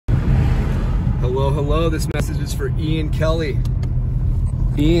Hello, hello. This message is for Ian Kelly.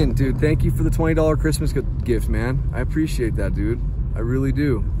 Ian, dude, thank you for the $20 Christmas gift, man. I appreciate that, dude. I really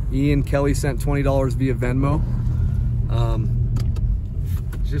do. Ian Kelly sent $20 via Venmo.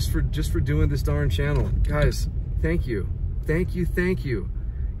 Just for doing this darn channel. Guys, thank you. Thank you, thank you.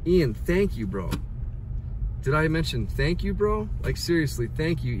 Ian, thank you, bro. Did I mention thank you, bro? Like, seriously,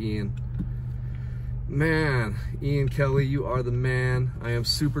 thank you, Ian. Man, Ian Kelly, you are the man. I am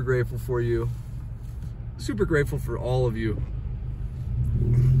super grateful for you. Super grateful for all of you.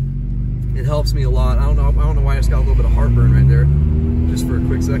 It helps me a lot. I don't know why I just got a little bit of heartburn right there, just for a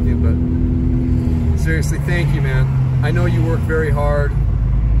quick second, but seriously, thank you, man. I know you work very hard.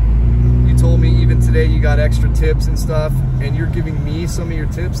 You told me even today you got extra tips and stuff, and you're giving me some of your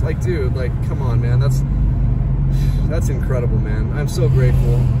tips. Like, dude, like, come on, man. That's incredible, man. I'm so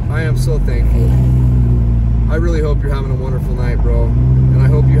grateful. I am so thankful. I really hope you're having a wonderful night, bro. And I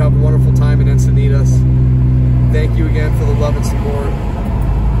hope you have a wonderful time in Encinitas. Thank you again for the love and support.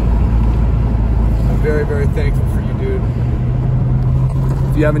 I'm very, very thankful for you, dude.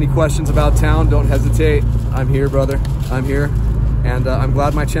 If you have any questions about town, don't hesitate. I'm here, brother. I'm here. And I'm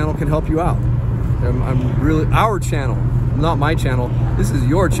glad my channel can help you out. I'm really, our channel, not my channel. This is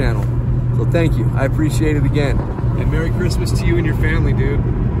your channel. So thank you. I appreciate it again. And Merry Christmas to you and your family, dude.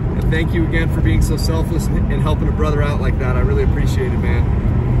 And thank you again for being so selfless and helping a brother out like that. I really appreciate it, man.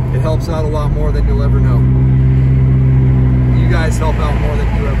 It helps out a lot more than you'll ever know. You guys help out more than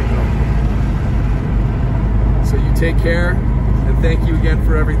you ever know. So you take care, and thank you again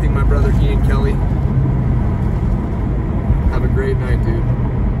for everything, my brother Ian Kelly. Have a great night, dude.